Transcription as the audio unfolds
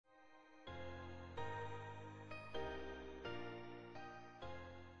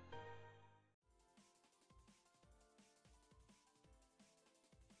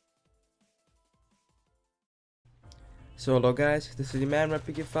So hello guys, this is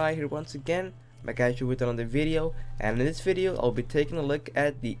TheManBearPigify here once again, back at you with another video, and in this video I'll be taking a look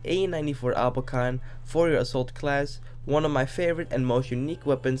at the AN-94 Abakan for your assault class, one of my favorite and most unique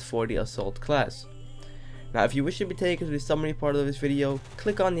weapons for the assault class. Now if you wish to be taken to the summary part of this video,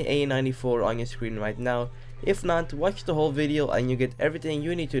 click on the AN-94 on your screen right now. If not, watch the whole video and you get everything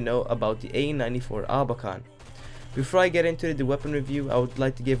you need to know about the AN-94 Abakan. Before I get into the weapon review, I would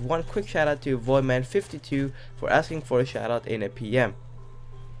like to give one quick shout out to Voidman52 for asking for a shout out in a PM.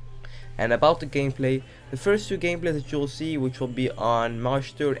 And about the gameplay, the first two gameplays that you'll see, which will be on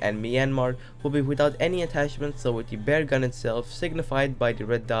March 3rd and Myanmar, will be without any attachments, so with the bare gun itself signified by the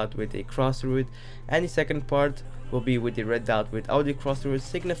red dot with a cross through it, and the second part will be with the red dot without the cross through it,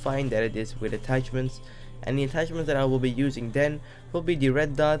 signifying that it is with attachments. And the attachments that I will be using then will be the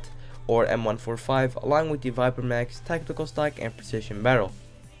red dot or M145 along with the Viper Max, tactical stock and precision barrel.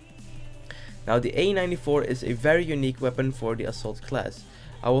 Now the AN-94 is a very unique weapon for the assault class.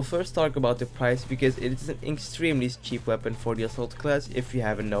 I will first talk about the price because it is an extremely cheap weapon for the assault class if you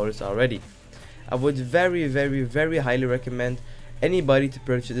haven't noticed already. I would very highly recommend anybody to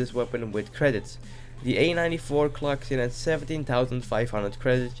purchase this weapon with credits. The AN-94 clocks in at 17,500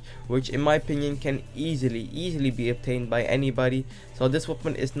 credits, which in my opinion can easily be obtained by anybody, so this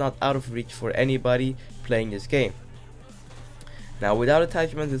weapon is not out of reach for anybody playing this game. Now without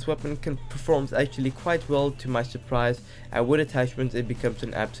attachments, this weapon performs actually quite well to my surprise, and with attachments it becomes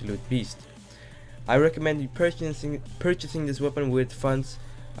an absolute beast. I recommend you purchasing this weapon with funds,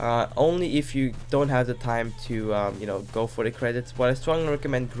 only if you don't have the time to go for the credits, but I strongly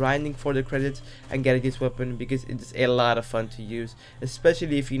recommend grinding for the credits and getting this weapon because it is a lot of fun to use,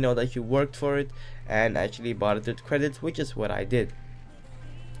 especially if you know that you worked for it and actually bought it with credits, which is what I did.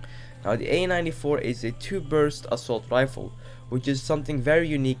 Now the AN-94 is a 2-burst assault rifle, which is something very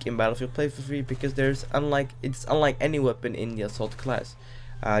unique in Battlefield Play for Free because it's unlike any weapon in the assault class.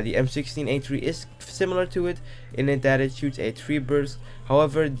 The M16A3 is similar to it in that it shoots a 3-burst,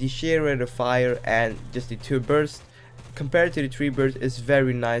 however the sheer rate of fire and just the 2-burst compared to the 3-burst is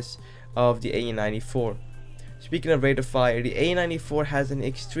very nice of the AN-94. Speaking of rate of fire, the AN-94 has an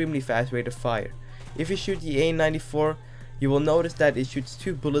extremely fast rate of fire. If you shoot the AN-94, you will notice that it shoots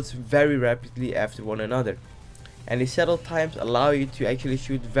 2 bullets very rapidly after one another. And the settle times allow you to actually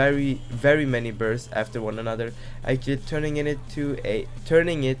shoot very many bursts after one another, actually turning it into a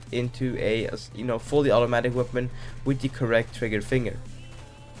fully automatic weapon with the correct trigger finger.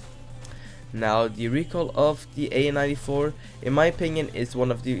 Now the recoil of the AN-94 in my opinion is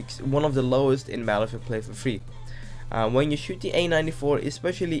one of the lowest in Battlefield Play for Free. When you shoot the AN-94,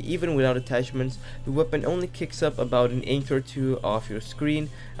 especially even without attachments, the weapon only kicks up about an inch or two off your screen,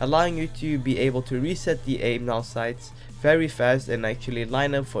 allowing you to be able to reset the aim null sights very fast and actually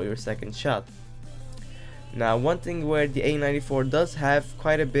line up for your second shot. Now one thing where the AN-94 does have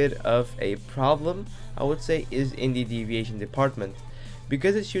quite a bit of a problem, I would say, is in the deviation department.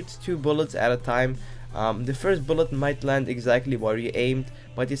 Because it shoots 2 bullets at a time, the first bullet might land exactly where you aimed,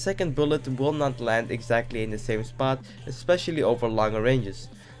 but the second bullet will not land exactly in the same spot, especially over longer ranges.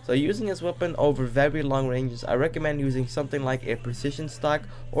 So using this weapon over very long ranges, I recommend using something like a precision stock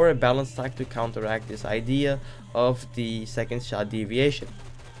or a balanced stock to counteract this idea of the second shot deviation.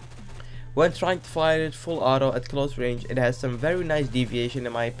 When trying to fire it full auto at close range, it has some very nice deviation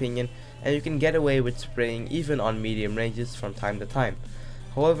in my opinion, and you can get away with spraying even on medium ranges from time to time.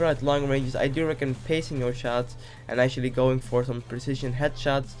 However, at long ranges, I do recommend pacing your shots and actually going for some precision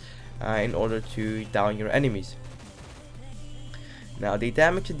headshots in order to down your enemies. Now, the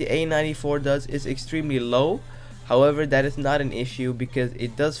damage that the AN-94 does is extremely low. However, that is not an issue because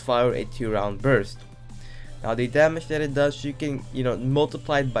it does fire a 2-round burst. Now, the damage that it does, you can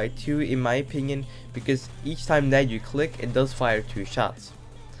multiply it by 2 in my opinion, because each time that you click, it does fire 2 shots.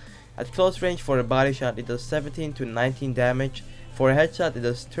 At close range for a body shot, it does 17 to 19 damage. For a headshot, it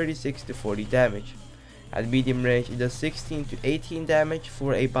does 36 to 40 damage. At medium range, it does 16 to 18 damage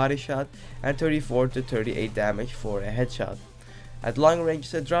for a body shot and 34 to 38 damage for a headshot. At long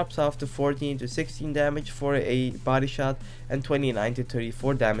range, it drops off to 14 to 16 damage for a body shot and 29 to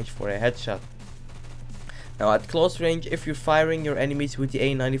 34 damage for a headshot. Now at close range, if you're firing your enemies with the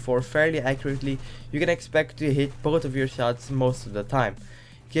AN-94 fairly accurately, you can expect to hit both of your shots most of the time,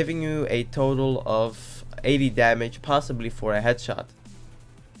 giving you a total of 80 damage possibly for a headshot.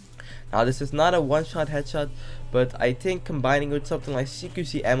 Now this is not a one-shot headshot, but I think combining with something like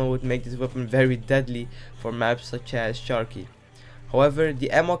CQC ammo would make this weapon very deadly for maps such as Sharky. However,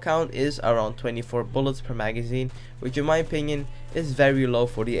 the ammo count is around 24 bullets per magazine, which in my opinion is very low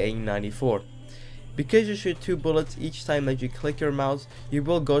for the AN-94. Because you shoot 2 bullets each time that you click your mouse, you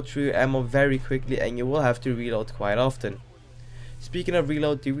will go through your ammo very quickly and you will have to reload quite often. Speaking of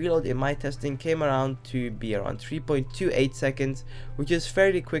reload, the reload in my testing came around to be around 3.28 seconds, which is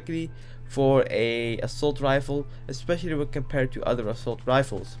fairly quickly for a assault rifle, especially when compared to other assault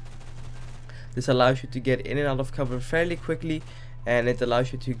rifles. This allows you to get in and out of cover fairly quickly, and it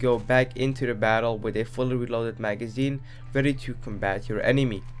allows you to go back into the battle with a fully reloaded magazine ready to combat your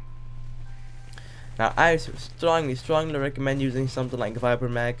enemy. Now I strongly recommend using something like Viper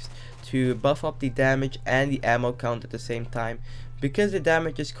Max to buff up the damage and the ammo count at the same time, because the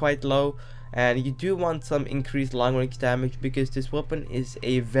damage is quite low and you do want some increased long range damage, because this weapon is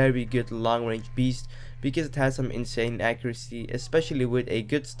a very good long range beast because it has some insane accuracy, especially with a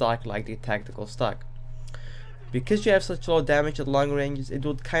good stock like the tactical stock. Because you have such low damage at long ranges, it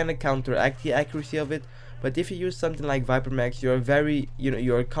would kind of counteract the accuracy of it, but if you use something like Viper Max,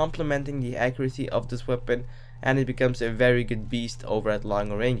 you're complementing the accuracy of this weapon and it becomes a very good beast over at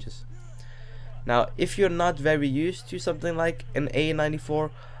longer ranges. Now if you're not very used to something like an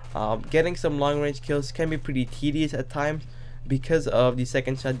AN-94, getting some long range kills can be pretty tedious at times because of the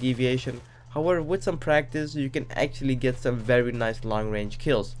second shot deviation. However, with some practice you can actually get some very nice long range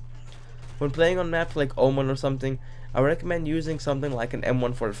kills. When playing on maps like Oman or something, I recommend using something like an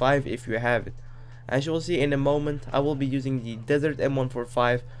M145 if you have it. As you will see in a moment, I will be using the Desert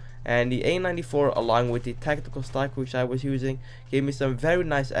M145, and the AN-94 along with the tactical stock which I was using gave me some very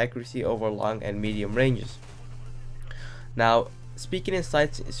nice accuracy over long and medium ranges. Now speaking of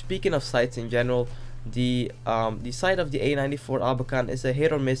sights in general, the sight of the AN-94 Abakan is a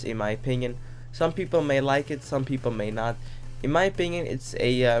hit or miss in my opinion. Some people may like it, some people may not. In my opinion, it's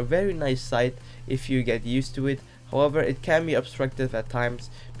a very nice sight if you get used to it. However, it can be obstructive at times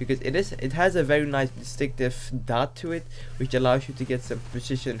because it has a very nice distinctive dot to it, which allows you to get some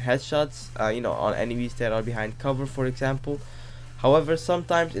precision headshots, on enemies that are behind cover, for example. However,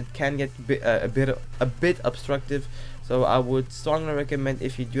 sometimes it can get a bit obstructive, so I would strongly recommend,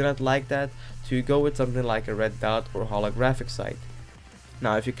 if you do not like that, to go with something like a red dot or holographic sight.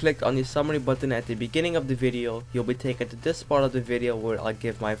 Now if you click on the summary button at the beginning of the video, you'll be taken to this part of the video where I'll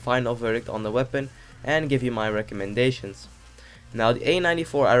give my final verdict on the weapon and give you my recommendations. Now the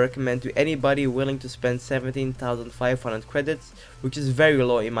AN-94 I recommend to anybody willing to spend 17,500 credits, which is very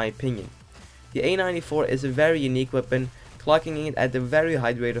low in my opinion. The AN-94 is a very unique weapon, clocking it at the very high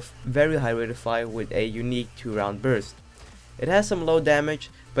rate of fire with a unique 2-round burst. It has some low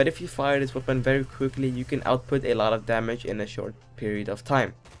damage, but if you fire this weapon very quickly, you can output a lot of damage in a short period of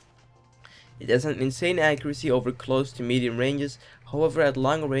time. It has an insane accuracy over close to medium ranges. However, at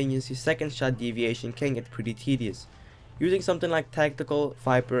long ranges, the second shot deviation can get pretty tedious. Using something like tactical,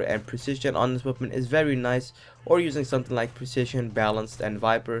 Viper, and precision on this weapon is very nice, or using something like precision, balanced, and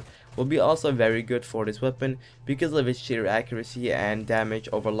Viper will be also very good for this weapon because of its sheer accuracy and damage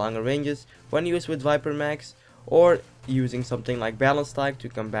over longer ranges when used with Viper Max, or using something like balanced stock to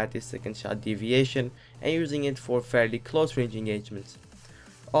combat the second shot deviation and using it for fairly close range engagements.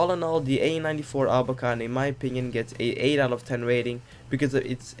 All in all, the AN-94 Abakan in my opinion gets a 8 out of 10 rating because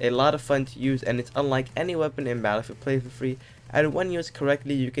it's a lot of fun to use and it's unlike any weapon in Battlefield Play for Free, and when used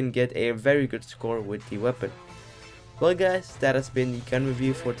correctly you can get a very good score with the weapon. Well guys, that has been the gun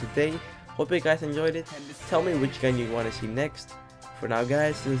review for today. Hope you guys enjoyed it. Tell me which gun you want to see next. For now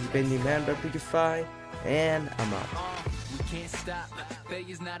guys, this has been TheManBearPigify, and I'm out. We can't stop,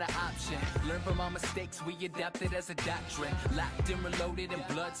 failure's not an option. Learn from our mistakes, we adapt it as a doctrine. Locked and reloaded in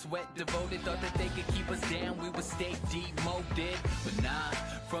blood, sweat, devoted. Thought that they could keep us down, we would stay demoted. But nah,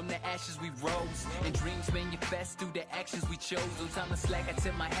 from the ashes we rose, and dreams manifest through the actions we chose. No time to slack, I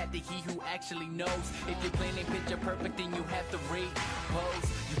tip my hat to he who actually knows. If your plan ain't picture perfect, then you have to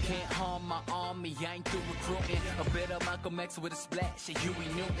repose. You can't harm my army, I ain't through recruiting. A bit of Malcolm X with a splash of Huey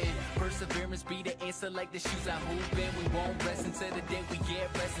Newton. Perseverance be the answer like the shoes I hoop in. We won't rest until the day we get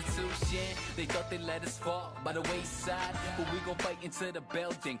restitution. They thought they let us fall by the wayside, but we gon' fight into the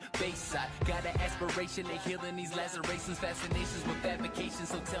building, Bayside. Got an aspiration of healing these lacerations, fascinations with fabrication.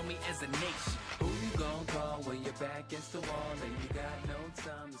 So tell me as a nation, who you gon' call when you're back against the wall and you got no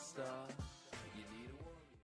time to start?